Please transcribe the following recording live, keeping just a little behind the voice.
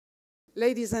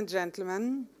Ladies and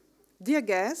gentlemen, dear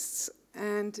guests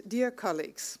and dear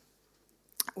colleagues,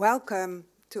 welcome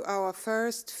to our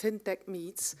first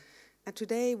FinTechMeets, and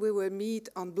today we will meet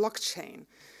on blockchain.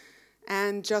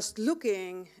 And just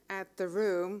looking at the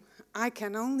room, I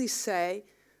can only say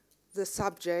the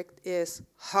subject is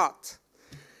hot.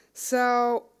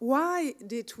 So why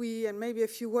did we, and maybe a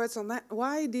few words on that,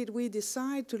 why did we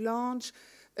decide to launch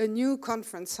a new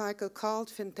conference cycle called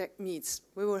FinTechMeets?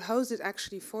 We will host it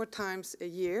actually 4 times a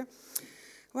year.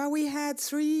 Well, we had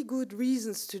 3 good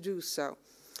reasons to do so.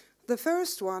 The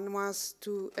first one was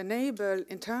to enable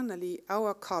internally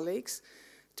our colleagues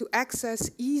to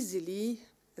access easily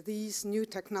these new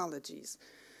technologies.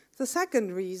 The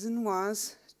second reason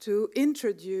was to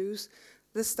introduce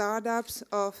the startups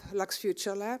of Lux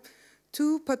Future Lab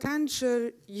to potential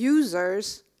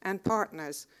users and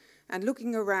partners. And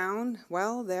looking around,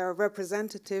 well, there are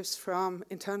representatives from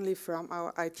internally from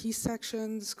our IT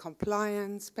sections,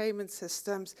 compliance, payment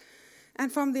systems,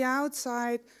 and from the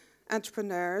outside,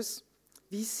 entrepreneurs,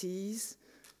 VCs,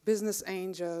 business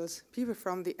angels, people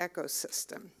from the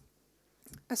ecosystem.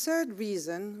 A third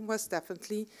reason was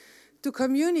definitely to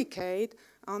communicate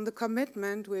on the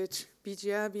commitment which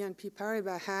BGL, BNP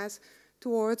Paribas has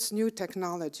towards new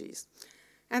technologies.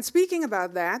 And speaking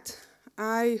about that,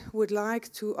 I would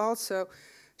like to also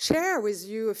share with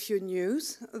you a few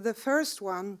news. The first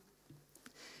one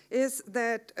is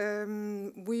that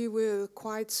we will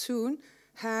quite soon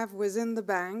have within the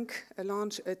bank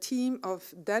launch a team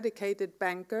of dedicated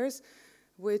bankers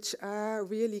which are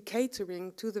really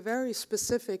catering to the very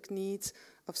specific needs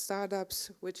of startups,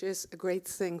 which is a great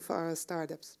thing for our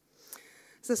startups.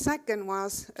 The second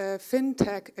was a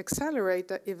FinTech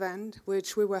Accelerator event,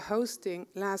 which we were hosting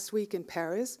last week in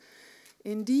Paris.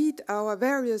 Indeed, our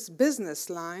various business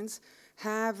lines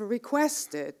have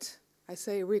requested, I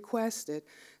say requested,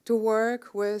 to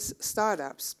work with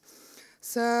startups.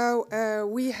 So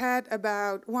we had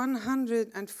about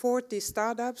 140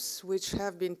 startups which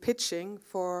have been pitching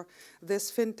for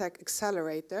this FinTech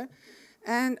Accelerator.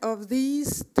 And of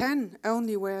these, 10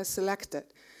 only were selected.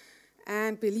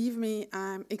 And believe me,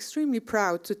 I'm extremely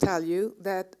proud to tell you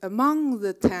that among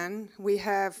the 10, we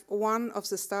have one of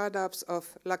the startups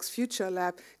of Lux Future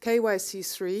Lab,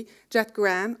 KYC3, Jet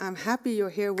Gran. I'm happy you're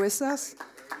here with us.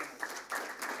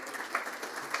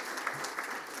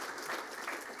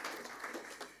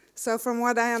 So from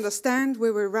what I understand, we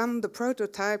will run the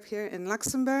prototype here in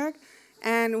Luxembourg.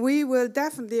 And we will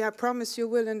definitely, I promise you,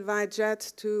 will invite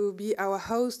Jet to be our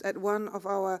host at one of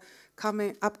our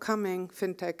upcoming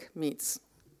FinTech meets.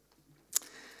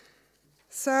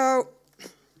 So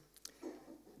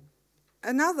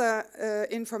another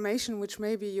information which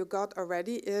maybe you got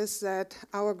already is that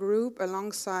our group,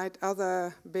 alongside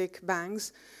other big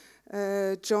banks,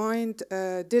 joined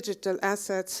Digital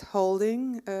Assets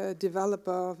Holding,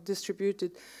 developer of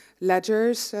distributed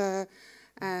ledgers.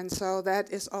 And so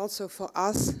that is also for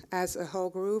us as a whole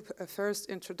group, a first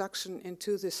introduction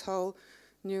into this whole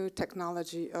new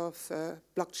technology of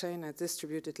blockchain and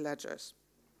distributed ledgers.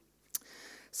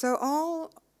 So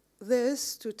all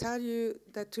this to tell you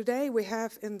that today we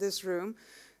have in this room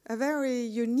a very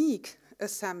unique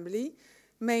assembly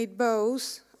made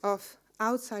both of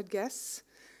outside guests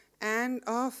and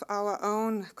of our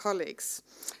own colleagues.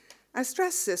 I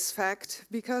stress this fact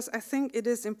because I think it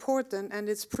is important and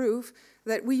it's proof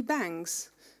that we banks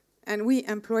and we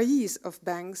employees of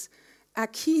banks are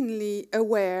keenly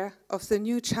aware of the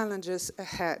new challenges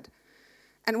ahead.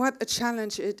 And what a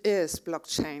challenge it is,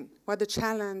 blockchain. What a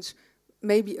challenge,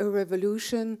 maybe a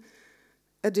revolution,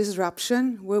 a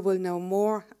disruption. We will know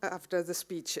more after the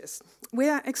speeches. We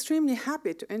are extremely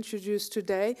happy to introduce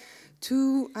today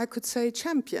 2, I could say,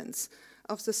 champions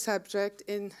of the subject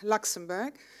in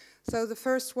Luxembourg. So the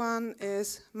first one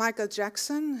is Michael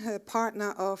Jackson, a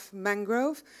partner of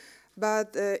Mangrove.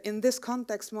 But in this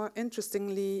context, more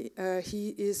interestingly,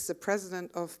 he is the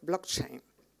president of blockchain.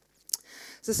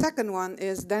 The second one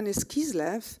is Dennis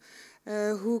Kislev,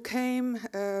 who came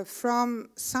from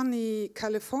sunny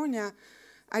California.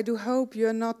 I do hope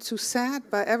you're not too sad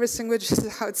by everything which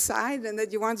is outside and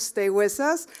that you want to stay with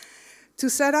us, to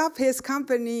set up his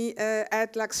company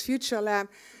at Lux Future Lab.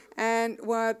 And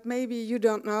what maybe you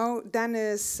don't know,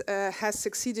 Dennis has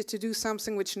succeeded to do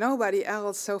something which nobody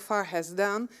else so far has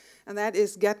done, and that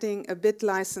is getting a BIT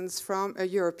license from a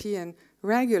European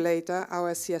regulator,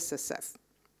 our CSSF.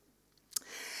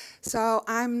 So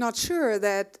I'm not sure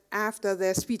that after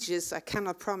their speeches, I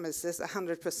cannot promise this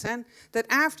 100%, that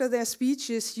after their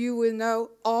speeches you will know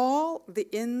all the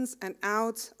ins and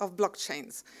outs of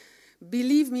blockchains.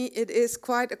 Believe me, it is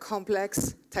quite a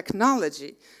complex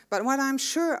technology. But what I'm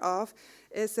sure of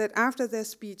is that after their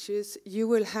speeches, you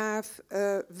will have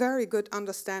a very good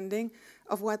understanding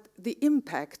of what the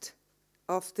impact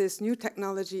of this new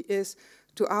technology is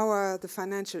to the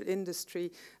financial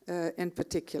industry in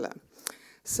particular.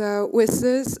 So with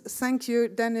this, thank you,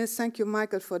 Dennis, thank you,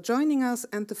 Michael, for joining us,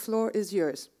 and the floor is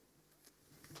yours.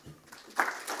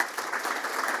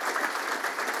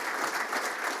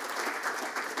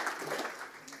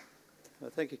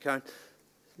 Thank you, Karen.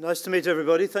 Nice to meet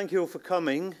everybody. Thank you all for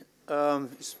coming.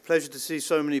 It's a pleasure to see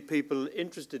so many people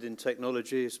interested in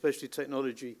technology, especially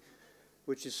technology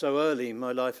which is so early.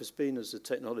 My life has been as a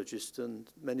technologist, and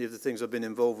many of the things I've been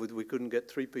involved with, we couldn't get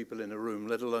 3 people in a room,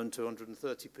 let alone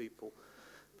 230 people,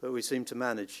 but we seem to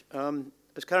manage.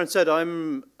 As Karen said,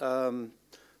 I'm on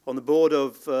the board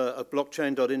of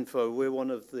blockchain.info. We're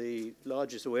one of the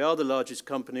largest, or we are the largest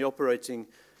company operating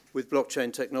with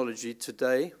blockchain technology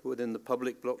today within the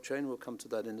public blockchain. We'll come to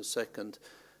that in a second.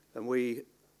 And we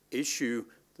issue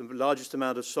the largest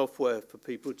amount of software for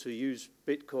people to use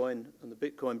Bitcoin and the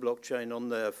Bitcoin blockchain on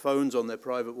their phones, on their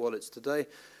private wallets today,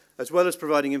 as well as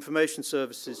providing information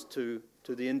services to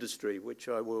the industry, which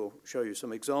I will show you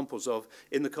some examples of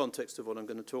in the context of what I'm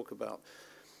going to talk about.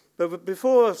 But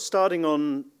before starting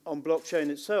on blockchain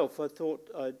itself, I thought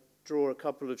I'd draw a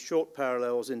couple of short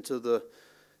parallels into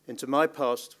my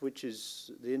past, which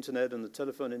is the internet and the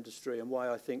telephone industry, and why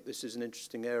I think this is an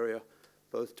interesting area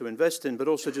both to invest in, but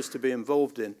also just to be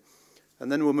involved in. And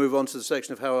then we'll move on to the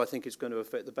section of how I think it's going to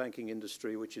affect the banking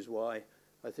industry, which is why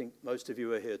I think most of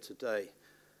you are here today.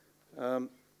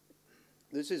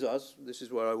 This is us. This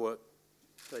is where I work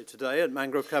today at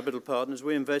Mangrove Capital Partners.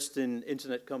 We invest in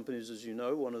internet companies, as you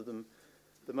know. One of them,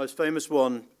 the most famous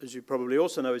one, as you probably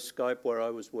also know, is Skype, where I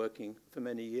was working for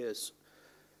many years.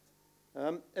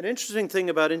 An interesting thing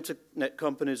about internet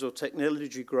companies or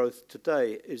technology growth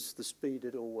today is the speed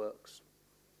it all works.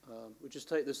 We'll just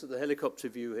take this at the helicopter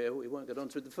view here. We won't get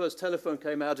onto it. The first telephone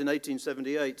came out in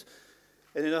 1878,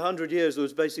 and in 100 years there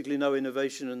was basically no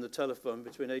innovation in the telephone.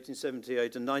 Between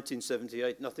 1878 and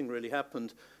 1978, nothing really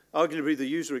happened. Arguably, the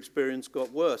user experience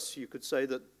got worse. You could say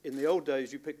that in the old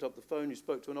days, you picked up the phone, you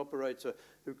spoke to an operator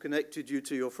who connected you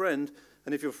to your friend,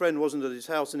 and if your friend wasn't at his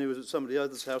house and he was at somebody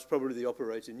else's house, probably the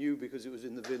operator knew because it was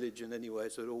in the village and anyway,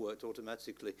 so it all worked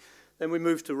automatically. Then we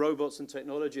moved to robots and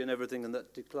technology and everything, and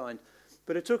that declined.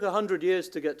 But it took 100 years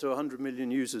to get to 100 million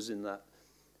users in that.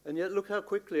 And yet look how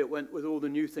quickly it went with all the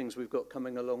new things we've got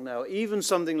coming along now. Even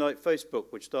something like Facebook,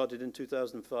 which started in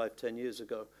 2005, 10 years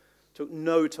ago, took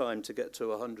no time to get to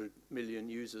 100 million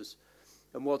users.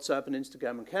 And WhatsApp and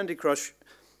Instagram and Candy Crush,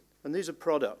 and these are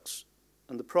products.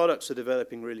 And the products are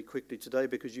developing really quickly today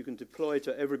because you can deploy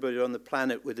to everybody on the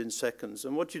planet within seconds.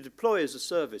 And what you deploy is a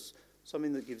service,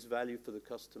 something that gives value for the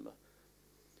customer.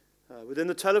 Within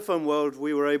the telephone world,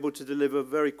 we were able to deliver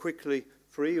very quickly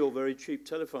free or very cheap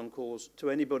telephone calls to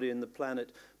anybody in the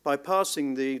planet by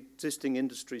passing the existing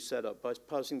industry setup, by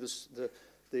passing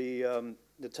the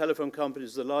telephone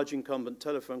companies, the large incumbent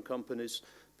telephone companies,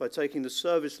 by taking the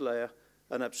service layer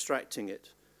and abstracting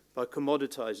it, by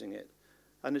commoditizing it.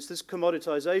 And it's this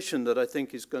commoditization that I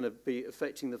think is going to be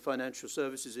affecting the financial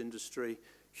services industry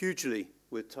hugely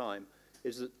with time,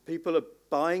 is that people are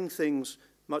buying things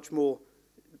much more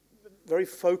very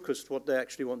focused what they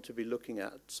actually want to be looking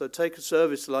at. So take a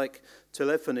service like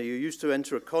telephony. You used to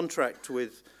enter a contract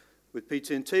with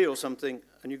PT&T or something,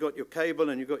 and you got your cable,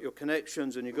 and you got your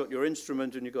connections, and you got your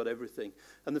instrument, and you got everything.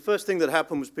 And the first thing that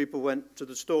happened was people went to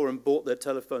the store and bought their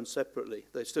telephone separately.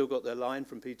 They still got their line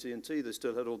from PT&T. They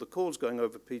still had all the calls going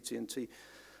over PT&T.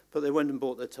 But they went and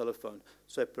bought their telephone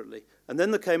separately. And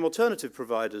then there came alternative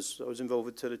providers. I was involved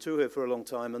with Tele2 here for a long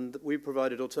time, and we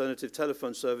provided alternative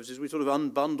telephone services. We sort of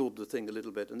unbundled the thing a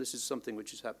little bit, and this is something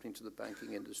which is happening to the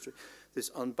banking industry, this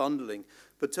unbundling.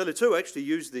 But Tele2 actually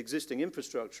used the existing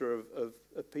infrastructure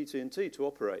of PT&T to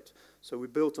operate. So we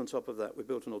built on top of that. We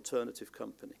built an alternative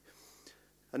company.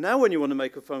 And now when you want to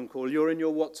make a phone call, you're in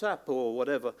your WhatsApp or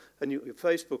whatever, and your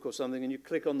Facebook or something, and you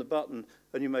click on the button,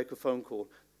 and you make a phone call.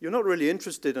 You're not really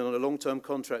interested in a long-term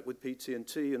contract with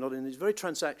PT&T. You're not in. It's very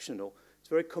transactional. It's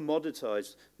very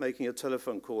commoditized, making a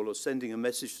telephone call or sending a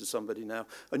message to somebody now.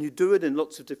 And you do it in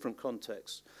lots of different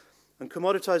contexts. And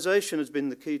commoditization has been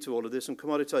the key to all of this. And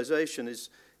commoditization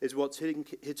is what's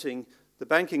hitting the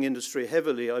banking industry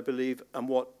heavily, I believe, and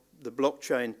what the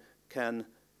blockchain can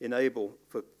enable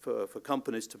for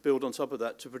companies to build on top of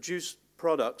that, to produce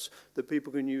products that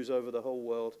people can use over the whole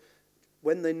world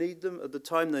when they need them, at the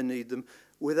time they need them,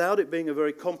 without it being a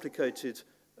very complicated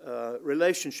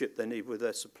relationship they need with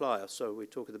their supplier. So we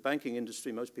talk of the banking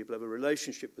industry, most people have a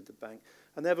relationship with the bank,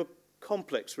 and they have a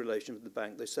complex relationship with the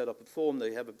bank. They set up a form,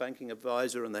 they have a banking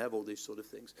advisor, and they have all these sort of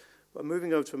things. but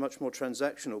moving over to a much more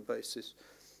transactional basis.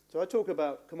 So I talk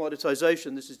about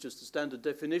commoditization. This is just a standard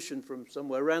definition from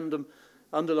somewhere random.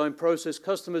 Underlying process,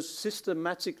 customers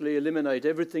systematically eliminate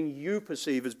everything you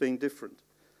perceive as being different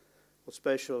or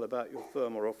special about your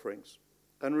firm or offerings,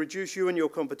 and reduce you and your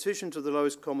competition to the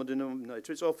lowest common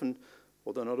denominator. It's often,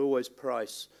 although not always,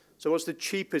 price. So what's the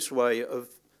cheapest way of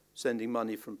sending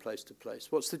money from place to place?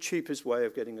 What's the cheapest way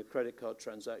of getting a credit card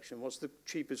transaction? What's the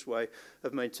cheapest way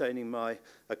of maintaining my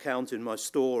account in my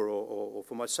store or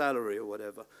for my salary or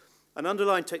whatever? And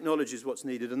underlying technology is what's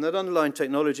needed, and that underlying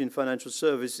technology in financial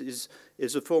service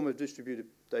is a form of distributed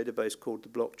database called the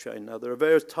blockchain. Now, there are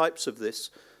various types of this,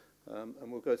 and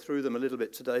we'll go through them a little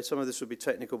bit today. Some of this will be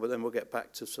technical, but then we'll get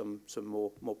back to some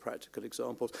more practical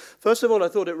examples. First of all, I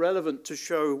thought it relevant to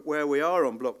show where we are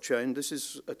on blockchain. This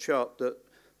is a chart that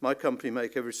my company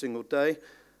make every single day.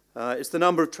 It's the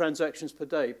number of transactions per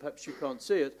day. Perhaps you can't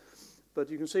see it, but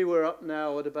you can see we're up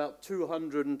now at about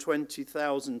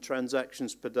 220,000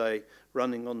 transactions per day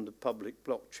running on the public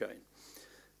blockchain.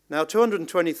 Now,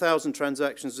 220,000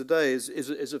 transactions a day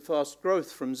is a fast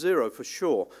growth from zero, for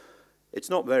sure. It's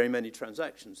not very many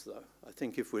transactions, though. I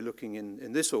think if we're looking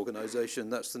in this organization,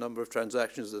 that's the number of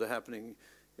transactions that are happening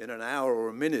in an hour or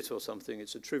a minute or something.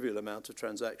 It's a trivial amount of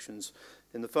transactions.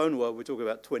 In the phone world, we talk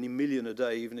about 20 million a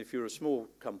day, even if you're a small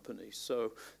company.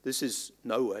 So this is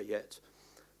nowhere yet.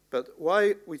 But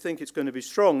why we think it's going to be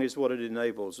strong is what it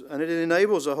enables. And it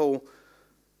enables a whole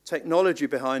technology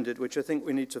behind it, which I think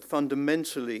we need to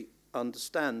fundamentally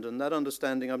understand. And that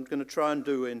understanding I'm going to try and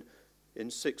do in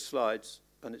 6 slides.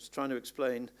 And it's trying to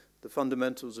explain the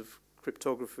fundamentals of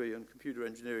cryptography and computer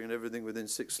engineering and everything within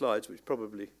 6 slides, which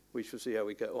probably we shall see how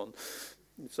we get on.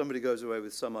 If somebody goes away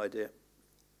with some idea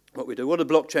what we do. What a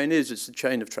blockchain is, it's a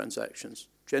chain of transactions.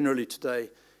 Generally today,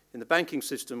 in the banking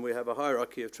system, we have a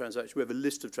hierarchy of transactions. We have a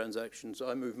list of transactions.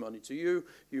 I move money to you,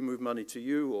 you move money to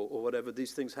you, or whatever.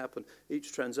 These things happen.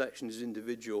 Each transaction is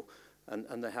individual,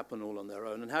 and they happen all on their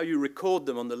own. And how you record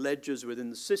them on the ledgers within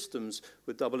the systems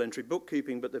with double-entry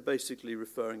bookkeeping, but they're basically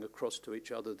referring across to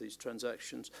each other, these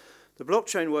transactions. The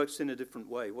blockchain works in a different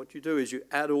way. What you do is you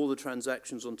add all the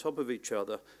transactions on top of each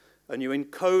other, and you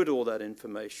encode all that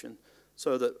information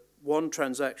so that one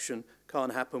transaction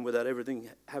can't happen without everything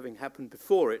having happened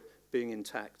before it being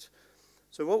intact.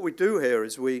 So what we do here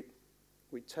is we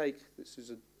take, this is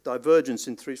a divergence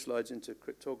in 3 slides into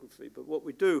cryptography, but what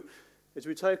we do is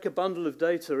we take a bundle of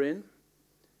data in,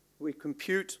 we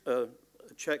compute a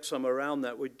checksum around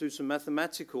that, we do some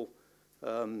mathematical,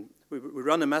 we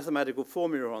run a mathematical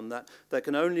formula on that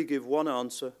can only give one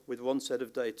answer with one set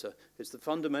of data. It's the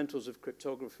fundamentals of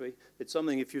cryptography. It's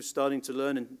something, if you're starting to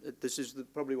learn, and this is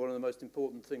probably one of the most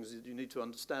important things that you need to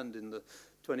understand in the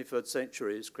 21st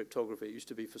century is cryptography. It used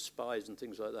to be for spies and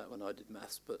things like that when I did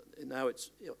maths, but now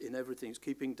it's in everything. It's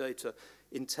keeping data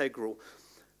integral.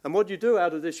 And what you do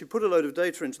out of this, you put a load of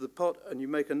data into the pot and you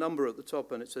make a number at the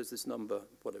top and it says this number,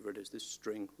 whatever it is, this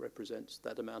string represents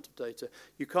that amount of data.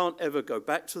 You can't ever go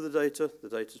back to the data. The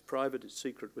data's private, it's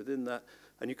secret within that.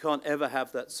 And you can't ever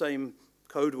have that same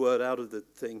code word out of the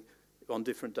thing on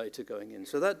different data going in.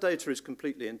 So that data is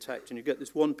completely intact and you get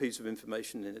this one piece of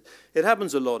information in it. It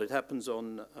happens a lot. It happens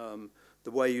on the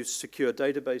way you secure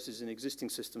databases in existing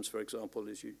systems, for example,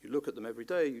 is you look at them every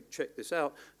day, you check this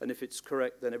out, and if it's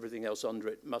correct, then everything else under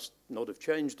it must not have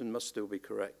changed and must still be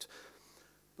correct.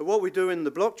 But what we do in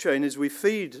the blockchain is we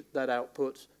feed that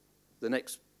output the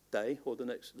next day, or the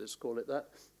next, let's call it that,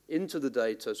 into the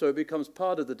data, so it becomes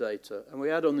part of the data, and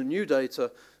we add on the new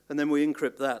data, and then we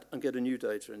encrypt that and get a new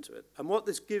data into it. And what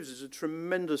this gives is a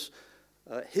tremendous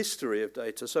history of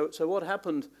data. So what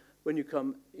happened when you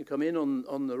come in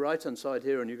on the right-hand side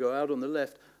here and you go out on the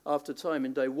left, after time,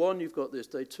 in day 1 you've got this,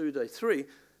 day 2, day 3.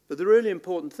 But the really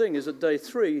important thing is at day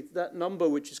 3, that number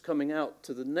which is coming out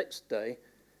to the next day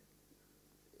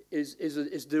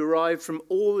is derived from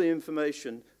all the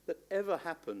information that ever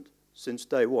happened since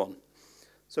day 1.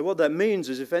 So what that means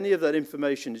is if any of that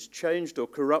information is changed or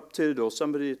corrupted or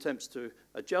somebody attempts to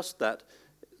adjust that,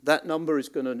 that number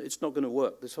is it's not going to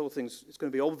work. This whole thing's, it's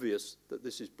going to be obvious that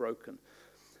this is broken.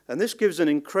 And this gives an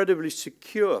incredibly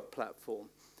secure platform.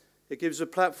 It gives a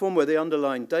platform where the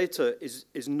underlying data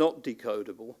is not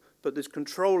decodable, but this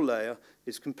control layer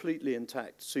is completely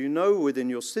intact. So you know within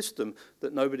your system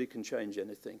that nobody can change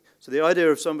anything. So the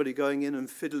idea of somebody going in and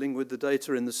fiddling with the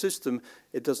data in the system,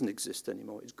 it doesn't exist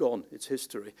anymore. It's gone. It's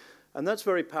history. And that's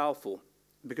very powerful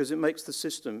because it makes the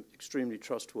system extremely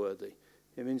trustworthy.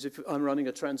 It means if I'm running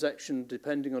a transaction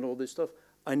depending on all this stuff,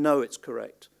 I know it's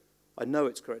correct. I know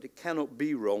it's correct. It cannot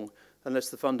be wrong unless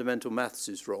the fundamental maths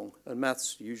is wrong. And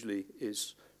maths usually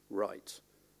is right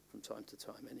from time to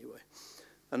time anyway.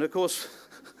 And of course,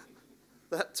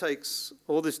 that takes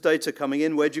all this data coming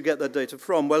in. Where do you get that data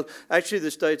from? Well, actually,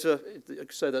 this data, I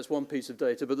could say that's one piece of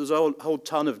data, but there's a whole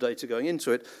ton of data going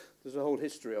into it. There's a whole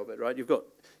history of it, right? You've got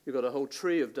a whole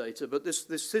tree of data, but this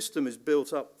system is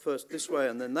built up first this way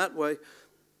and then that way.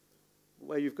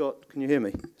 Where you've got, can you hear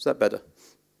me? Is that better?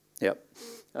 Yeah.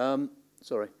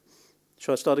 Sorry.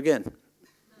 Shall I start again?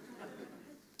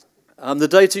 The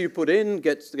data you put in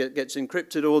gets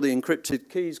encrypted. All the encrypted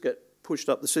keys get pushed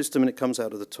up the system and it comes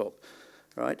out of the top,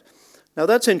 right? Now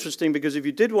that's interesting because if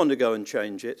you did want to go and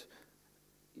change it,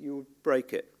 you would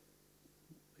break it.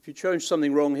 If you change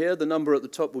something wrong here, the number at the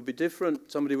top would be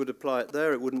different. Somebody would apply it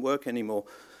there. It wouldn't work anymore.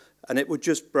 And it would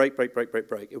just break.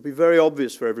 It would be very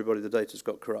obvious for everybody the data's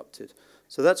got corrupted.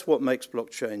 So that's what makes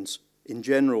blockchains, in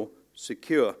general,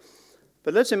 secure.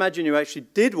 But let's imagine you actually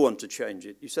did want to change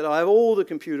it. You said, I have all the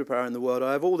computer power in the world.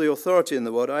 I have all the authority in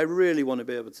the world. I really want to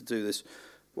be able to do this.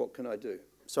 What can I do?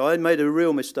 So I made a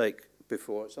real mistake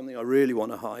before, something I really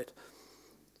want to hide.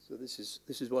 So this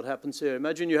is what happens here.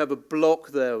 Imagine you have a block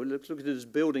there. Let's look at it as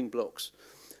building blocks.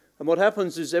 And what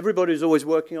happens is everybody's always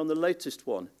working on the latest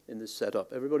one in this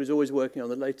setup. Everybody's always working on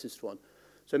the latest one.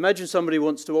 So imagine somebody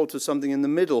wants to alter something in the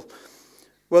middle.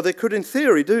 Well, they could, in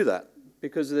theory, do that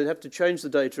because they'd have to change the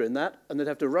data in that, and they'd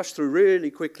have to rush through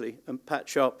really quickly and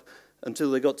patch up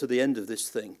until they got to the end of this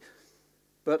thing.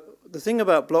 But the thing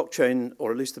about blockchain,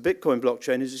 or at least the Bitcoin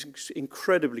blockchain, is it's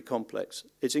incredibly complex.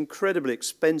 It's incredibly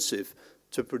expensive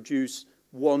to produce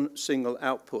one single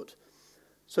output.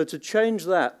 So to change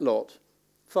that lot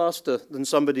faster than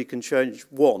somebody can change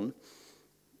one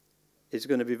is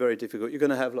going to be very difficult. You're going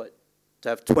to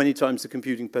have 20 times the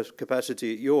computing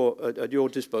capacity at your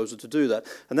disposal to do that.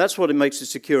 And that's what it makes it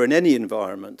secure in any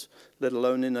environment, let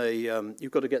alone in a,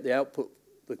 you've got to get the output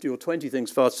of your 20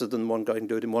 things faster than one guy can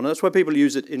do it in one. And that's why people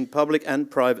use it in public and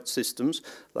private systems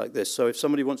like this. So if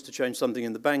somebody wants to change something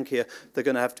in the bank here, they're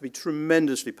going to have to be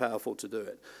tremendously powerful to do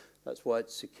it. That's why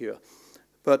it's secure.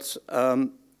 But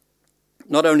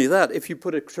not only that, if you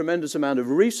put a tremendous amount of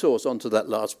resource onto that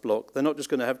last block, they're not just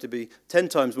going to have to be 10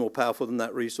 times more powerful than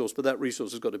that resource, but that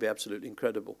resource has got to be absolutely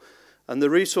incredible. And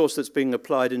the resource that's being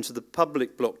applied into the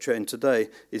public blockchain today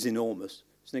is enormous.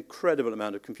 It's an incredible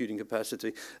amount of computing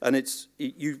capacity. And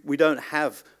we don't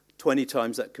have 20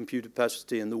 times that computer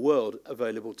capacity in the world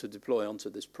available to deploy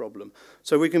onto this problem.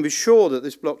 So we can be sure that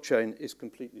this blockchain is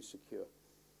completely secure.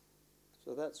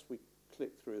 So we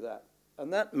click through that.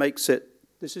 And that makes it,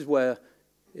 this is where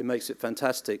it makes it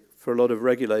fantastic for a lot of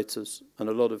regulators and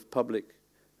a lot of public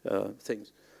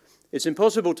things. It's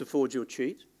impossible to forge or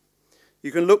cheat.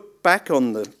 You can look back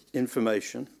on the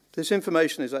information. This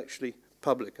information is actually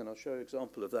public, and I'll show you an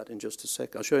example of that in just a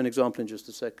second. I'll show you an example in just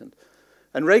a second.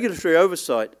 And regulatory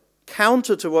oversight,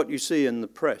 counter to what you see in the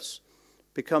press,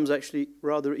 becomes actually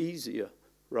rather easier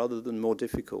rather than more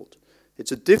difficult.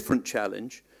 It's a different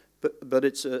challenge, but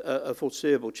it's a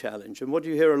foreseeable challenge. And what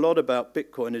you hear a lot about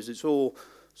Bitcoin is it's all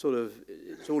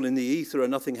in the ether and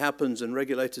nothing happens and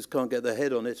regulators can't get their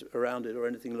head on it, around it or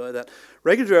anything like that.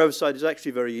 Regulatory oversight is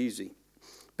actually very easy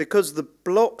because the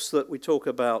blocks that we talk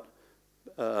about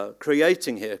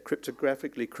creating here,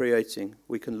 cryptographically creating,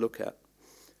 we can look at.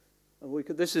 And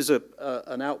this is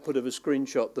an output of a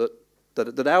screenshot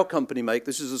that our company make.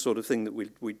 This is the sort of thing that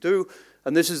we do.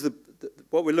 And this is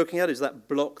what we're looking at is that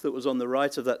block that was on the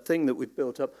right of that thing that we've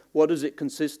built up. What does it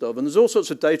consist of? And there's all sorts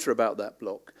of data about that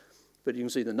block. But you can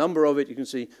see the number of it. You can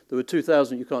see there were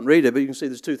 2,000. You can't read it, but you can see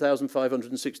there's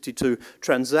 2,562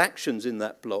 transactions in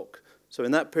that block. So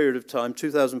in that period of time,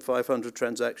 2,500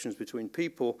 transactions between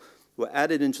people were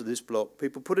added into this block.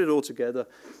 People put it all together.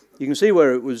 You can see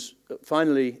where it was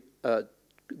finally the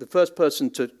first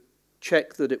person to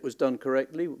check that it was done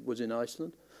correctly was in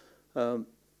Iceland.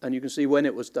 And you can see when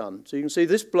it was done. So you can see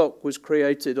this block was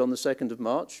created on the 2nd of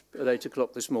March at 8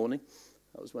 o'clock this morning.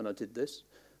 That was when I did this,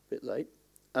 a bit late.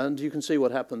 And you can see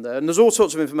what happened there. And there's all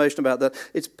sorts of information about that.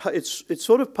 It's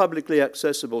sort of publicly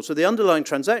accessible. So the underlying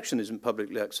transaction isn't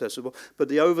publicly accessible, but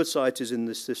the oversight is in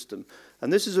this system.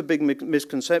 And this is a big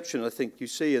misconception, I think, you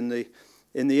see in the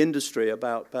industry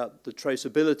about the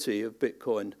traceability of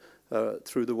Bitcoin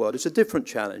through the world. It's a different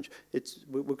challenge.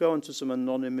 We'll go on to some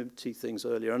anonymity things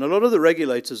earlier. And a lot of the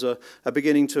regulators are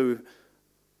beginning to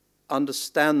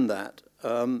understand that.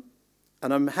 And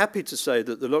I'm happy to say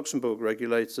that the Luxembourg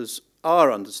regulators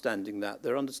are understanding that.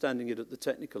 They're understanding it at the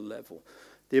technical level.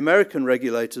 The American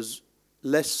regulators,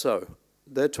 less so.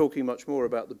 They're talking much more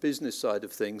about the business side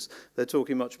of things. They're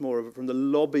talking much more from the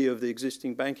lobby of the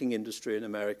existing banking industry in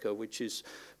America, which is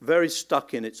very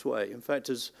stuck in its way. In fact,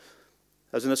 as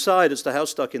an aside as to how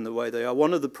stuck in the way they are,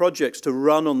 one of the projects to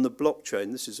run on the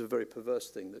blockchain, this is a very perverse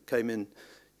thing that came in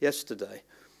yesterday,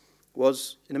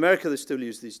 was, in America they still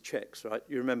use these checks, right?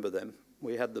 You remember them.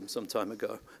 We had them some time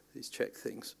ago, these check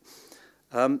things.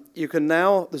 You can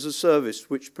now, there's a service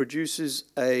which produces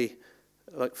a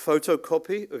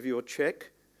photocopy of your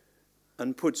check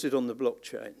and puts it on the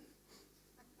blockchain.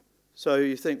 So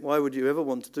you think, why would you ever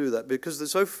want to do that? Because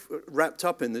they're so wrapped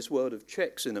up in this world of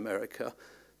checks in America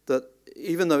that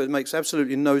even though it makes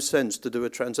absolutely no sense to do a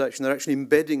transaction, they're actually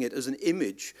embedding it as an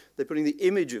image. They're putting the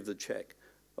image of the check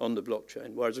on the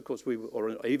blockchain, whereas, of course,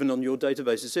 or even on your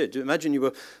databases here. Imagine you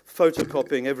were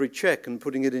photocopying every check and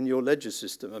putting it in your ledger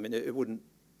system. I mean, it wouldn't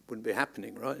be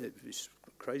happening, right? It'd be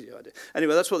a crazy idea.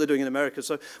 Anyway, that's what they're doing in America.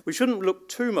 So we shouldn't look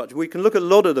too much. We can look a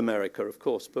lot at America, of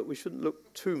course, but we shouldn't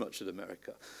look too much at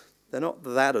America. They're not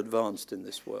that advanced in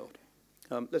this world.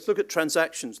 Let's look at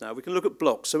transactions now. We can look at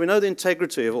blocks. So we know the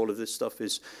integrity of all of this stuff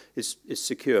is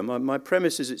secure. My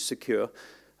premise is it's secure.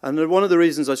 And one of the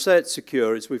reasons I say it's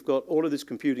secure is we've got all of this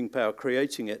computing power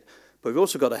creating it, but we've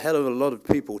also got a hell of a lot of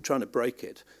people trying to break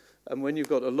it. And when you've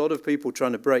got a lot of people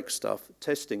trying to break stuff,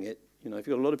 testing it, you know, if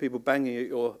you've got a lot of people banging at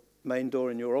your main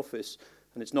door in your office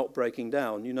and it's not breaking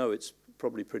down, you know it's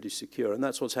probably pretty secure. And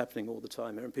that's what's happening all the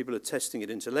time here. And people are testing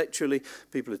it intellectually,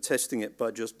 people are testing it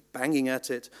by just banging at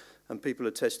it, and people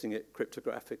are testing it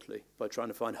cryptographically by trying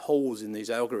to find holes in these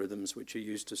algorithms which are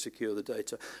used to secure the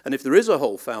data. And if there is a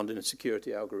hole found in a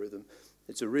security algorithm,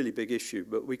 it's a really big issue.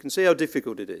 But we can see how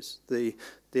difficult it is. The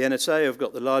NSA have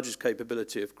got the largest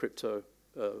capability of crypto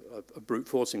brute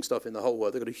forcing stuff in the whole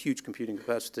world. They've got a huge computing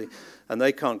capacity, and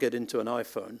they can't get into an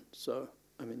iPhone. So,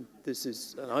 I mean, this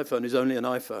is an iPhone is only an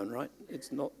iPhone, right?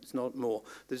 It's not more.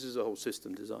 This is a whole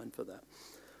system designed for that.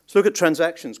 Let's look at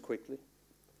transactions quickly.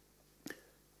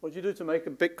 What you do to make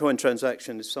a Bitcoin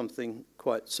transaction is something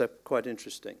quite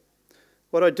interesting.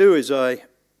 What I do is I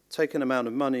take an amount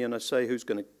of money and I say who's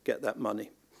going to get that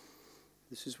money.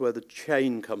 This is where the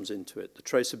chain comes into it. The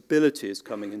traceability is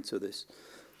coming into this.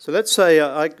 So let's say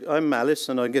I'm Malice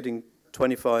and I'm getting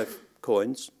 25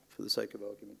 coins for the sake of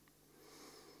argument.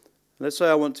 And let's say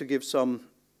I want to give some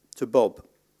to Bob.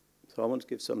 So I want to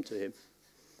give some to him.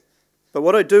 But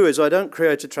what I do is I don't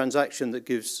create a transaction that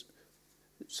gives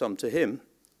some to him.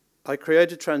 I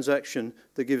create a transaction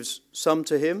that gives some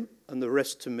to him and the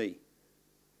rest to me.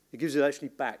 It gives it actually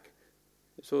back.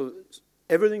 So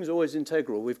everything's always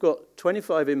integral. We've got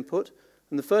 25 input,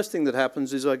 and the first thing that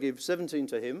happens is I give 17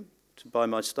 to him to buy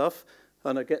my stuff,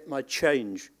 and I get my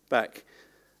change back.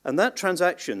 And that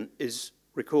transaction is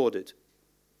recorded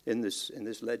in this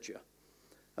ledger.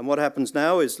 And what happens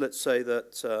now is, let's say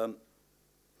that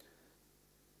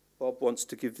Bob wants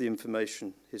to give the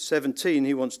information. His 17,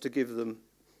 he wants to give them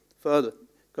further.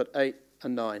 Got 8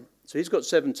 and 9. So he's got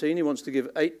 17. He wants to give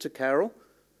 8 to Carol,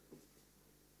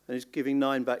 and he's giving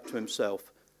 9 back to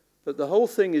himself. But the whole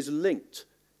thing is linked.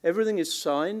 Everything is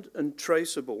signed and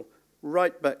traceable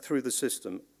right back through the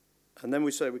system. And then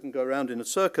we say we can go around in a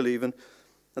circle even,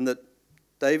 and that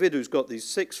David, who's got these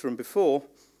 6 from before,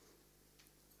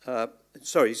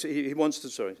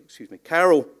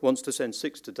 Carol wants to send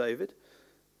 6 to David,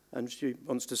 and she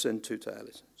wants to send 2 to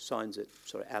Alice. Signs it.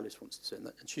 Sorry, Alice wants to send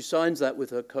that. And she signs that with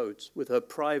her codes, with her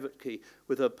private key,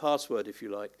 with her password, if you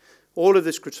like. All of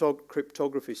this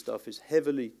cryptography stuff is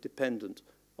heavily dependent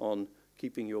on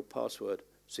keeping your password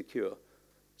secure.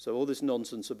 So all this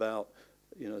nonsense about,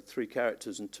 3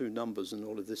 characters and 2 numbers and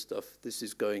all of this stuff, this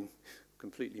is going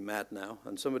completely mad now.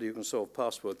 And somebody who can solve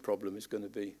password problem is going to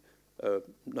be a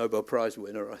Nobel Prize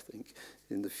winner, I think,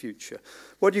 in the future.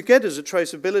 What you get is a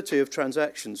traceability of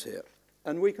transactions here.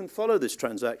 And we can follow this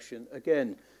transaction,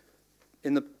 again,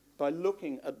 by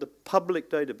looking at the public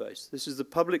database. This is the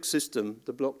public system,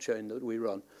 the blockchain that we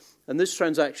run. And this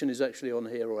transaction is actually on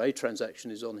here, or a transaction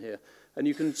is on here. And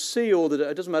you can see all the data.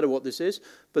 It doesn't matter what this is,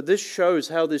 but this shows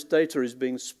how this data is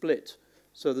being split.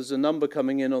 So there's a number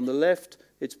coming in on the left.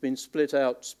 It's been split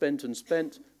out, spent,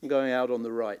 and going out on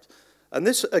the right. And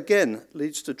this, again,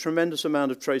 leads to a tremendous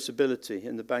amount of traceability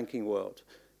in the banking world.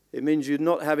 It means you're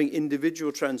not having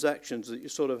individual transactions that you're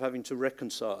sort of having to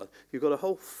reconcile. You've got a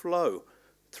whole flow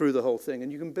through the whole thing,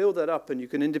 and you can build that up, and you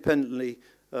can independently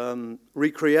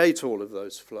recreate all of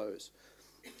those flows.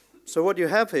 So what you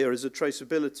have here is a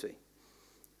traceability.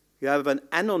 You have an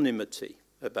anonymity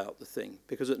about the thing,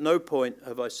 because at no point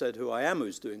have I said who I am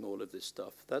who's doing all of this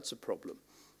stuff. That's a problem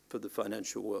for the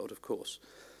financial world, of course.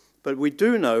 But we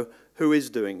do know who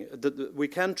is doing it. We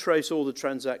can trace all the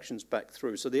transactions back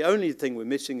through. So the only thing we're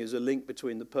missing is a link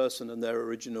between the person and their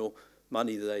original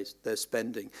money they're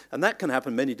spending. And that can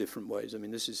happen many different ways. I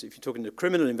mean, this is, if you're talking to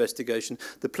criminal investigation,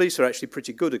 the police are actually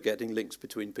pretty good at getting links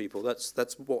between people. That's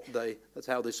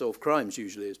how they solve crimes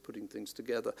usually, is putting things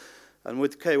together. And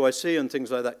with KYC and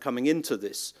things like that coming into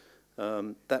this,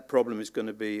 that problem is going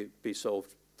to be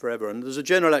solved forever. And there's a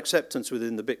general acceptance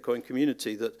within the Bitcoin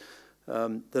community that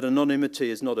that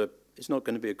anonymity is not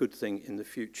going to be a good thing in the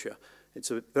future.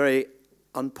 It's a very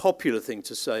unpopular thing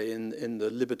to say in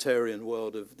the libertarian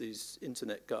world of these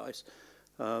internet guys.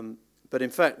 But in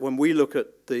fact, when we look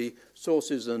at the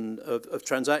sources of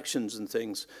transactions and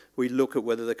things, we look at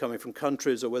whether they're coming from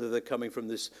countries or whether they're coming from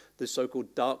this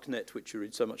so-called dark net, which you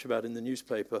read so much about in the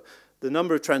newspaper. The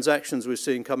number of transactions we're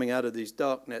seeing coming out of these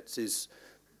dark nets is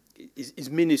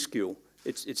minuscule.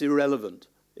 It's irrelevant.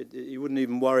 You wouldn't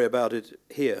even worry about it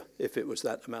here if it was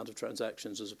that amount of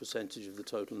transactions as a percentage of the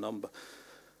total number.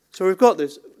 So we've got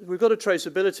this. We've got a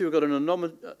traceability. We've got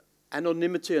an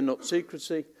anonymity and not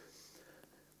secrecy.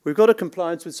 We've got a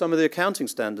compliance with some of the accounting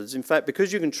standards. In fact,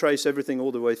 because you can trace everything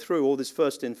all the way through, all this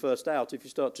first in, first out, if you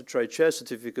start to trade share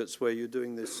certificates where you're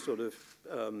doing this sort of,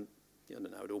 I don't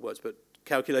know how it all works, but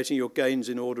calculating your gains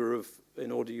in order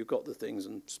you got the things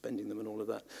and spending them and all of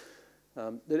that.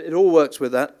 It all works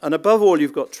with that. And above all,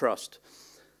 you've got trust.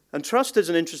 And trust is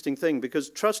an interesting thing because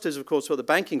trust is, of course, what the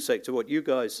banking sector, what you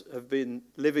guys have been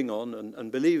living on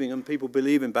and believing, and people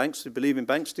believe in banks, to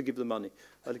give the money.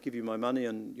 I'll give you my money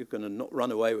and you're going to not run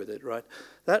away with it, right?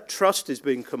 That trust is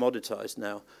being commoditized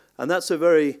now. And that's a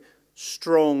very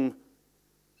strong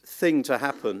thing to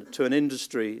happen to an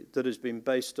industry that has been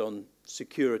based on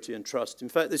security and trust. In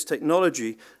fact, this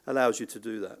technology allows you to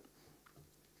do that.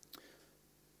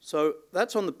 So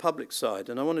that's on the public side,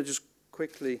 and I want to just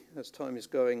quickly, as time is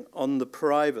going, on the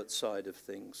private side of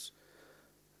things.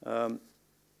 Because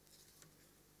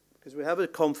we have a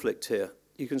conflict here.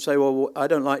 You can say, well, I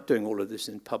don't like doing all of this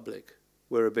in public.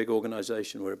 We're a big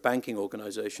organization, we're a banking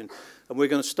organization, and we're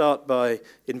going to start by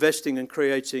investing and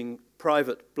creating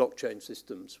private blockchain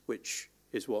systems, which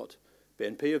is what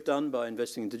BNP have done by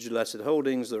investing in digital asset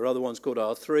holdings. There are other ones called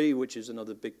R3, which is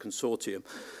another big consortium.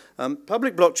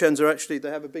 Public blockchains are actually,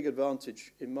 they have a big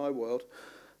advantage in my world.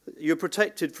 You're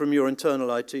protected from your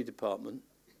internal IT department.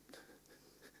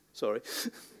 Sorry.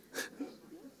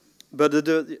 But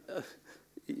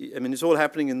I mean, it's all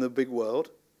happening in the big world.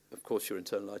 Of course, your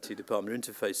internal IT department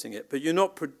are interfacing it, but you're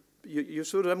not. You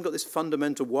sort of haven't got this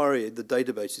fundamental worry the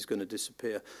database is going to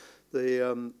disappear.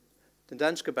 The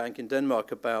Danske Bank in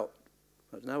Denmark, about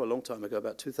now a long time ago,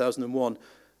 about 2001,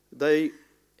 they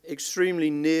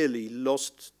extremely nearly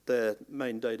lost their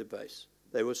main database.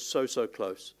 They were so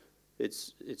close.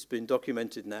 It's been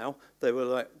documented now. They were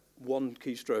like one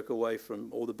keystroke away from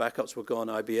all the backups were gone.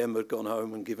 IBM had gone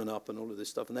home and given up and all of this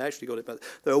stuff, and they actually got it back.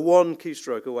 They were one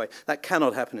keystroke away. That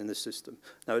cannot happen in this system.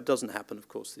 Now, it doesn't happen, of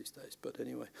course, these days, but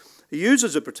anyway. The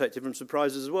users are protected from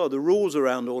surprises as well. The rules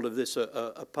around all of this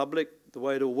are public. The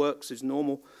way it all works is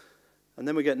normal. And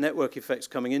then we get network effects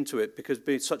coming into it because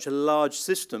being such a large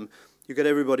system, you get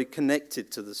everybody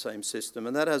connected to the same system,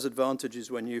 and that has advantages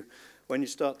when you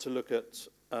start to look at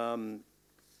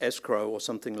escrow or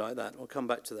something like that. I'll come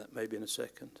back to that maybe in a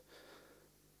second.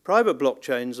 Private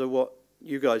blockchains are what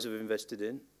you guys have invested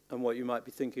in and what you might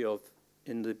be thinking of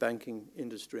in the banking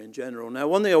industry in general. Now,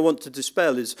 one thing I want to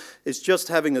dispel is just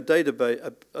having a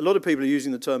database. A lot of people are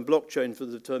using the term blockchain for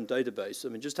the term database. I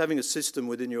mean, just having a system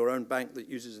within your own bank that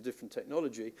uses a different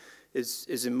technology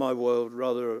is in my world,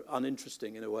 rather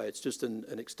uninteresting in a way. It's just an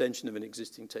extension of an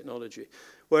existing technology.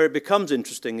 Where it becomes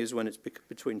interesting is when it's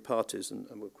between parties, and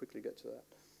we'll quickly get to that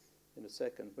in a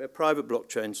second. Where private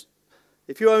blockchains,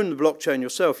 if you own the blockchain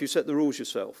yourself, you set the rules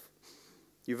yourself.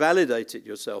 You validate it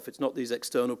yourself. It's not these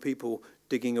external people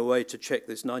digging away to check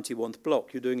this 91th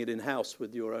block. You're doing it in-house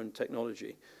with your own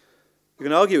technology. You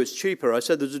can argue it's cheaper. I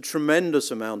said there's a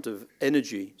tremendous amount of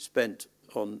energy spent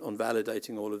on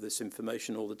validating all of this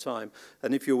information all the time.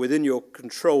 And if you're within your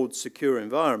controlled, secure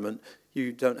environment,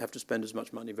 you don't have to spend as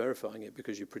much money verifying it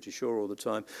because you're pretty sure all the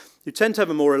time. You tend to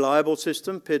have a more reliable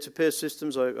system, peer-to-peer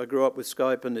systems. I grew up with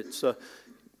Skype, and it's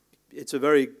a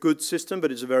very good system,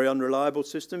 but it's a very unreliable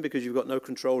system because you've got no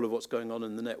control of what's going on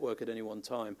in the network at any one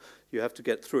time. You have to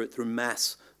get through it through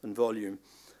mass and volume.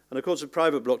 And of course, with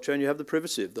private blockchain, you have the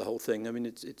privacy of the whole thing. I mean,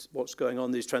 it's what's going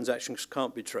on. These transactions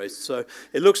can't be traced. So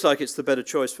it looks like it's the better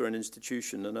choice for an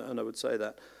institution, and I would say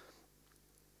that.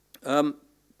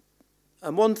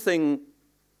 And one thing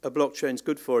a blockchain's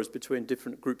good for is between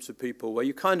different groups of people where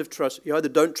you kind of trust, you either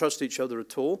don't trust each other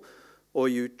at all, or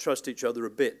you trust each other a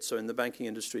bit. So in the banking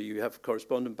industry, you have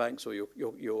correspondent banks or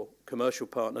your commercial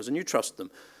partners, and you trust them.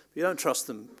 But you don't trust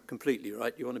them completely,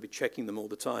 right? You want to be checking them all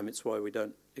the time. It's why we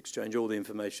don't exchange all the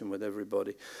information with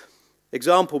everybody.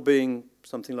 Example being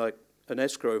something like an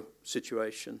escrow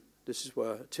situation. This is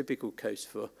where a typical case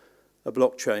for a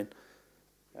blockchain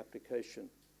application.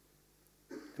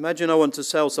 Imagine I want to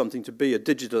sell something to be a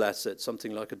digital asset,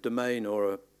 something like a domain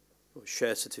or or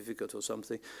share certificate or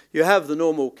something, you have the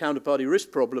normal counterparty risk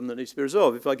problem that needs to be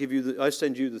resolved. If I give you I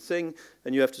send you the thing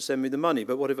and you have to send me the money,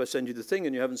 but what if I send you the thing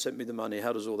and you haven't sent me the money?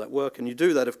 How does all that work? And you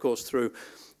do that, of course, through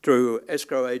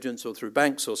escrow agents or through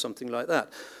banks or something like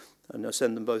that. And I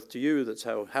send them both to you. That's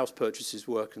how house purchases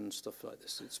work and stuff like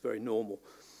this. It's very normal.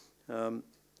 And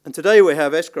today we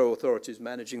have escrow authorities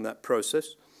managing that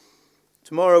process.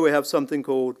 Tomorrow we have something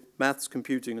called maths,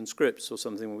 computing, and scripts, or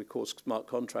something we call smart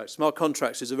contracts. Smart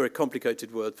contracts is a very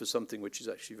complicated word for something which is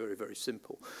actually very, very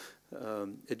simple.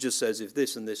 It just says if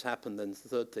this and this happen, then the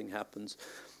third thing happens.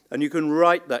 And you can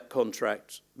write that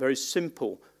contract, very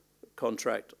simple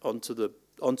contract, onto the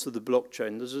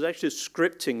blockchain. There's actually a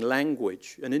scripting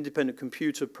language, an independent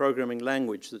computer programming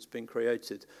language that's been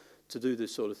created to do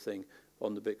this sort of thing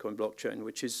on the Bitcoin blockchain,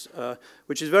 which is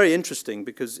very interesting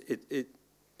because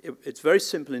it's very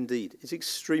simple indeed. It's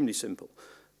extremely simple,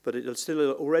 but it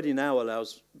still already now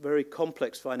allows very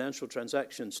complex financial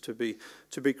transactions to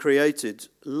be created,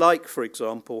 like, for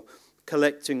example,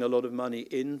 collecting a lot of money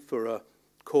in for a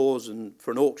cause and for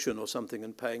an auction or something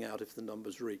and paying out if the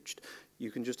number's reached.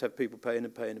 You can just have people pay in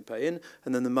and pay in and pay in,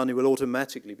 and then the money will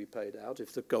automatically be paid out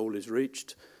if the goal is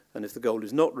reached. And if the goal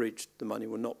is not reached, the money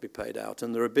will not be paid out.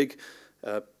 And there are big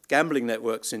gambling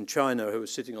networks in China who are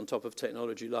sitting on top of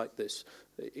technology like this,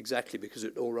 exactly because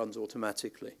it all runs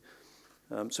automatically.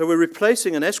 So we're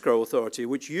replacing an escrow authority,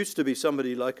 which used to be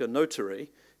somebody like a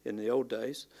notary in the old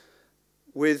days,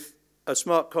 with a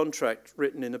smart contract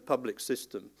written in a public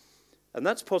system. And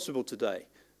that's possible today.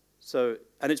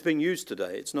 And it's being used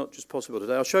today. It's not just possible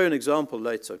today. I'll show you an example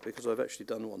later, because I've actually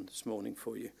done one this morning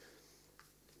for you.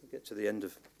 We'll get to the end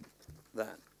of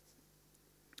that.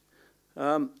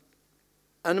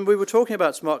 And we were talking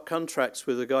about smart contracts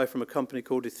with a guy from a company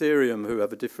called Ethereum, who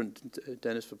have a different,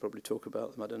 Dennis will probably talk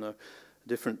about them, I don't know, a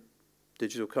different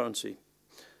digital currency.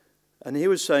 And he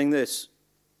was saying this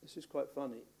is quite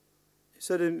funny. He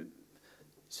said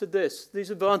these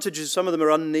advantages, some of them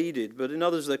are unneeded, but in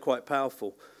others they're quite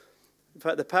powerful. In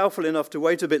fact, they're powerful enough to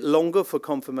wait a bit longer for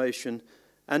confirmation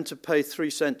and to pay 3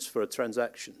 cents for a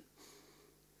transaction.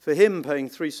 For him, paying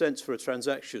 3 cents for a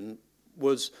transaction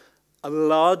was a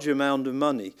large amount of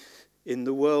money in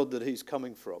the world that he's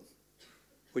coming from,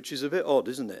 which is a bit odd,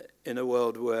 isn't it, in a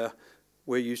world where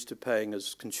we're used to paying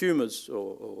as consumers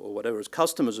or whatever, as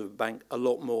customers of a bank, a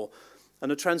lot more.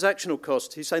 And a transactional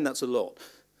cost, he's saying that's a lot,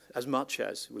 as much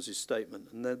as was his statement.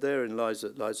 And therein lies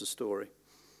a story.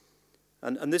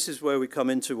 And this is where we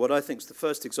come into what I think is the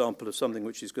first example of something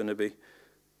which is going to be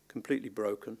completely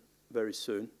broken very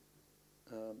soon,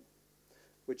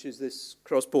 which is this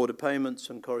cross-border payments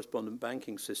and correspondent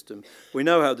banking system. We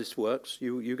know how this works.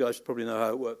 You guys probably know how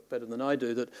it works better than I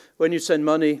do, that when you send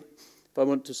money, if I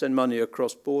want to send money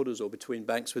across borders or between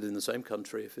banks within the same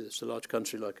country, if it's a large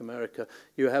country like America,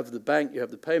 you have the bank, you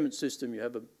have the payment system, you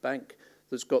have a bank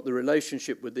that's got the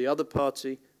relationship with the other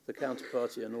party, the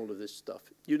counterparty, and all of this stuff.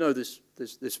 You know this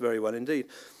very well indeed.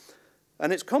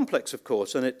 And it's complex, of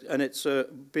course, and it's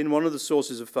been one of the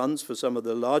sources of funds for some of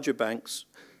the larger banks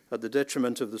at the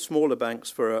detriment of the smaller banks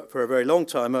for a very long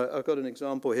time. I've got an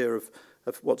example here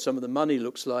of what some of the money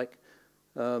looks like.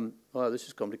 Oh, this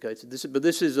is complicated. But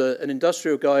this is an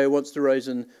industrial guy who wants to raise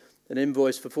an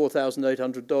invoice for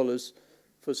 $4,800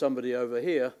 for somebody over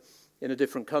here in a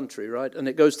different country, right? And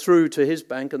it goes through to his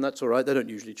bank, and that's all right. They don't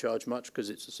usually charge much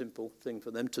because it's a simple thing for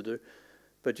them to do.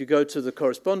 But you go to the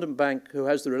correspondent bank who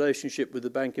has the relationship with the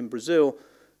bank in Brazil,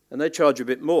 and they charge a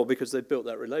bit more because they've built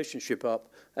that relationship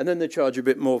up. And then they charge a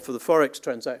bit more for the Forex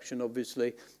transaction,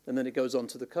 obviously, and then it goes on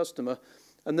to the customer.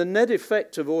 And the net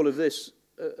effect of all of this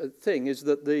thing is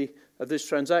that this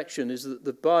transaction is that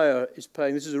the buyer is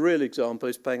paying, this is a real example,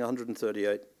 is paying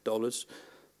 $138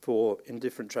 in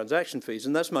different transaction fees,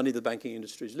 and that's money the banking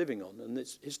industry is living on. And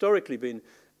it's historically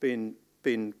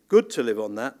been good to live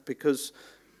on that because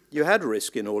you had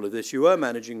risk in all of this. You were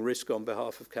managing risk on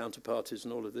behalf of counterparties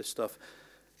and all of this stuff.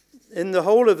 In the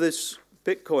whole of this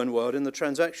Bitcoin world, in the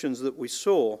transactions that we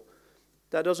saw,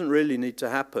 that doesn't really need to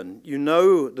happen. You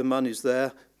know the money's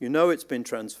there, you know it's been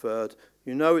transferred,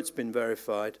 you know it's been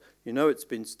verified, you know it's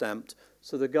been stamped.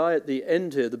 So the guy at the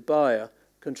end here, the buyer,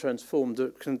 can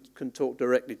can talk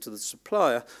directly to the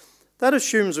supplier. That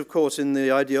assumes, of course, in the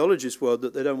ideologist world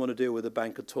that they don't want to deal with a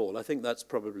bank at all. I think that's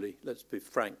probably, let's be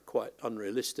frank, quite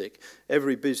unrealistic.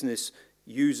 Every business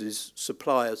uses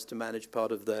suppliers to manage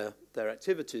part of their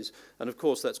activities. And of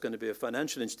course, that's going to be a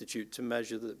financial institute to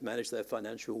manage their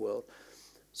financial world.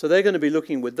 So they're going to be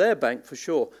looking with their bank for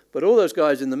sure. But all those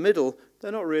guys in the middle,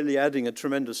 they're not really adding a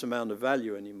tremendous amount of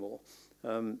value anymore.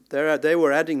 They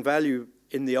were adding value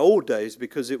in the old days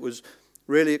because it was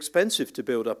really expensive to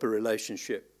build up a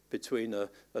relationship between a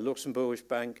Luxembourgish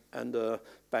bank and a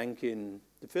bank in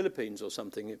the Philippines or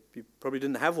something. You probably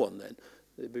didn't have one then.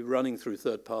 They'd be running through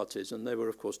third parties, and they were,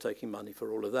 of course, taking money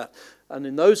for all of that. And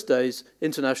in those days,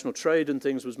 international trade and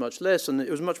things was much less, and it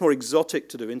was much more exotic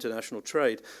to do international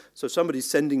trade. So somebody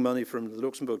sending money from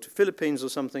Luxembourg to Philippines or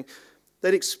something,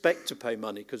 they'd expect to pay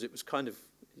money because it was it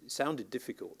sounded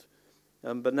difficult.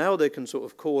 But now they can sort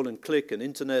of call and click and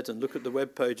internet and look at the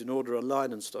web page and order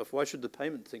online and stuff. Why should the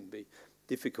payment thing be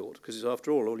difficult? Because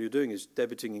after all you're doing is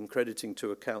debiting and crediting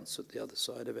to accounts at the other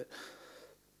side of it.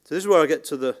 So this is where I get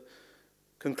to the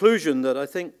conclusion that I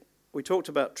think we talked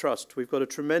about trust. We've got a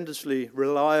tremendously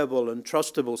reliable and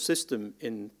trustable system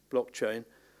in blockchain.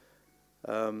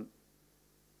 And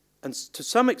to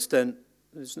some extent,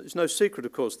 it's no secret,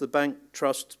 of course, the bank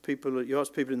trusts people. You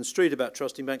ask people in the street about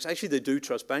trusting banks. Actually, they do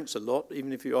trust banks a lot.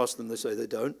 Even if you ask them, they say they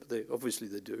don't. But obviously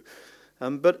they do.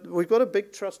 But we've got a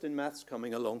big trust in maths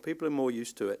coming along. People are more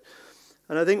used to it.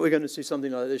 And I think we're going to see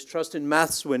something like this, trust in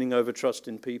maths winning over trust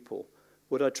in people.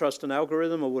 Would I trust an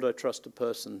algorithm or would I trust a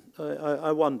person?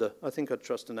 I wonder. I think I'd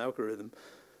trust an algorithm.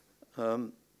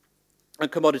 And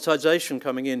commoditization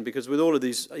coming in, because with all of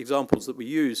these examples that we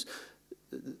use,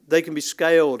 they can be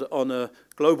scaled on a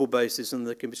global basis and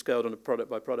they can be scaled on a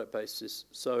product-by-product basis.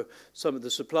 So some of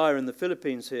the supplier in the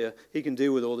Philippines here, he can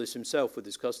deal with all this himself with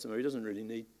his customer. He doesn't really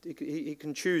need, he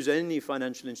can choose any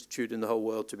financial institute in the whole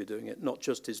world to be doing it, not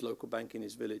just his local bank in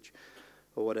his village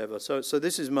or whatever. So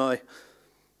this is my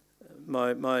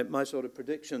sort of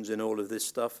predictions in all of this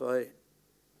stuff. I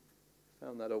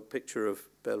found that old picture of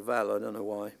Belval. I don't know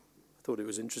why. I thought it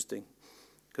was interesting,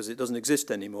 because it doesn't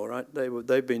exist anymore, right?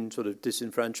 They've been sort of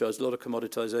disenfranchised, a lot of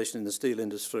commoditization in the steel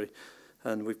industry,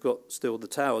 and we've got still the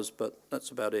towers, but that's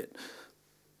about it.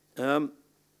 So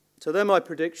they're my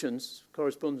predictions.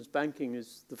 Correspondence banking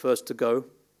is the first to go.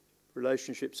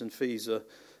 Relationships and fees are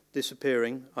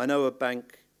disappearing. I know a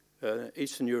bank,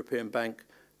 Eastern European bank,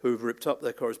 who've ripped up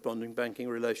their corresponding banking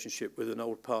relationship with an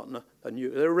old partner.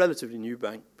 They're a relatively new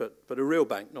bank, but a real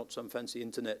bank, not some fancy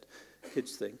internet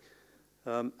kids thing.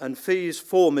 And fees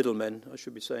for middlemen, I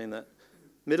should be saying that.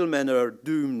 Middlemen are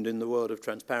doomed in the world of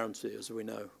transparency, as we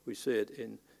know. We see it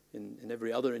in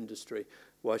every other industry.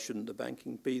 Why shouldn't the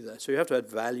banking be there? So you have to add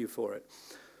value for it.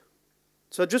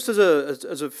 So just as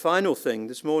a final thing,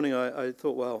 this morning I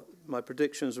thought, well, my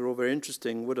predictions are all very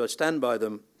interesting. Would I stand by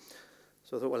them?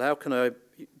 So I thought, well, how can I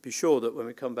be sure that when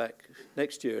we come back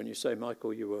next year and you say,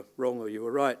 Michael, you were wrong or you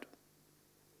were right?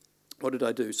 What did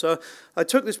I do? So I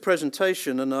took this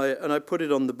presentation and I put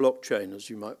it on the blockchain,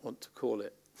 as you might want to call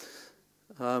it.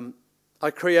 I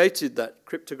created that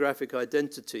cryptographic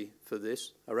identity for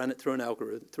this. I ran it through an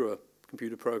algorithm, through a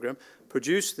computer program,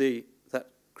 produced that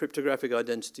cryptographic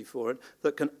identity for it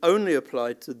that can only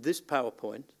apply to this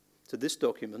PowerPoint, to this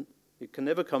document. It can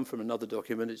never come from another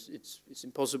document. It's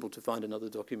impossible to find another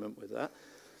document with that.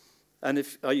 And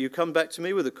if you come back to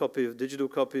me with a digital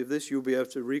copy of this, you'll be able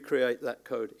to recreate that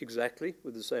code exactly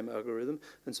with the same algorithm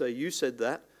and say, you said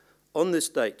that on this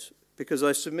date, because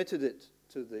I submitted it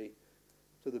to the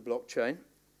blockchain.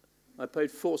 I paid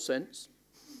 4 cents,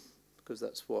 because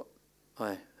that's what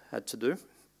I had to do,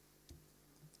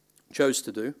 chose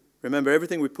to do. Remember,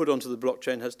 everything we put onto the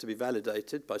blockchain has to be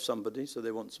validated by somebody, so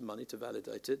they want some money to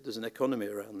validate it. There's an economy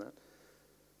around that.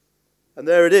 And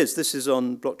there it is. This is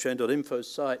on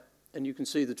blockchain.info's site. And you can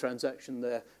see the transaction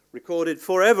there recorded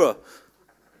forever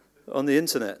on the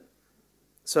internet.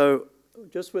 So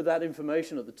just with that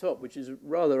information at the top, which is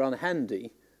rather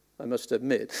unhandy, I must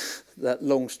admit, that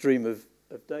long stream of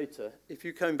data, if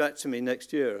you came back to me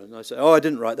next year and I say, oh, I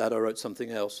didn't write that, I wrote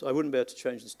something else, I wouldn't be able to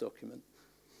change this document.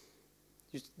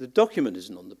 The document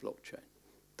isn't on the blockchain.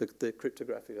 The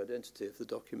cryptographic identity of the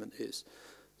document is.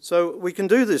 So we can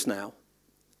do this now.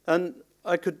 And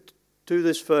I could do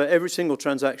this for every single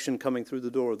transaction coming through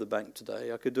the door of the bank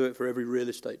today. I could do it for every real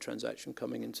estate transaction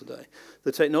coming in today.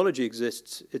 The technology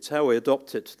exists. It's how we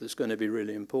adopt it that's going to be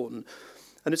really important.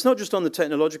 And it's not just on the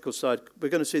technological side. We're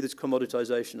going to see this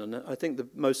commoditization. And I think the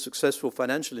most successful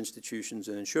financial institutions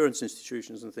and insurance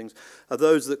institutions and things are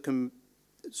those that can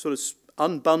sort of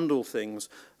unbundle things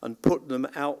and put them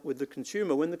out with the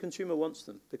consumer when the consumer wants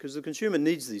them, because the consumer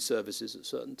needs these services at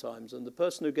certain times, and the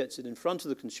person who gets it in front of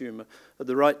the consumer at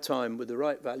the right time with the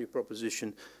right value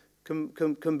proposition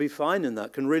can be fine in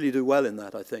that, can really do well in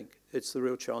that, I think. It's the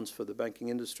real chance for the banking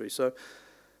industry. So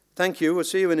thank you. We'll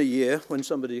see you in a year when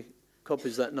somebody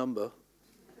copies that number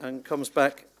and comes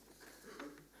back.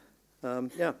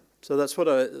 Yeah, so that's what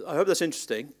I hope that's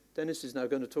interesting. Dennis is now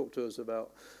going to talk to us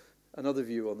about another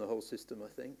view on the whole system, I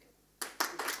think.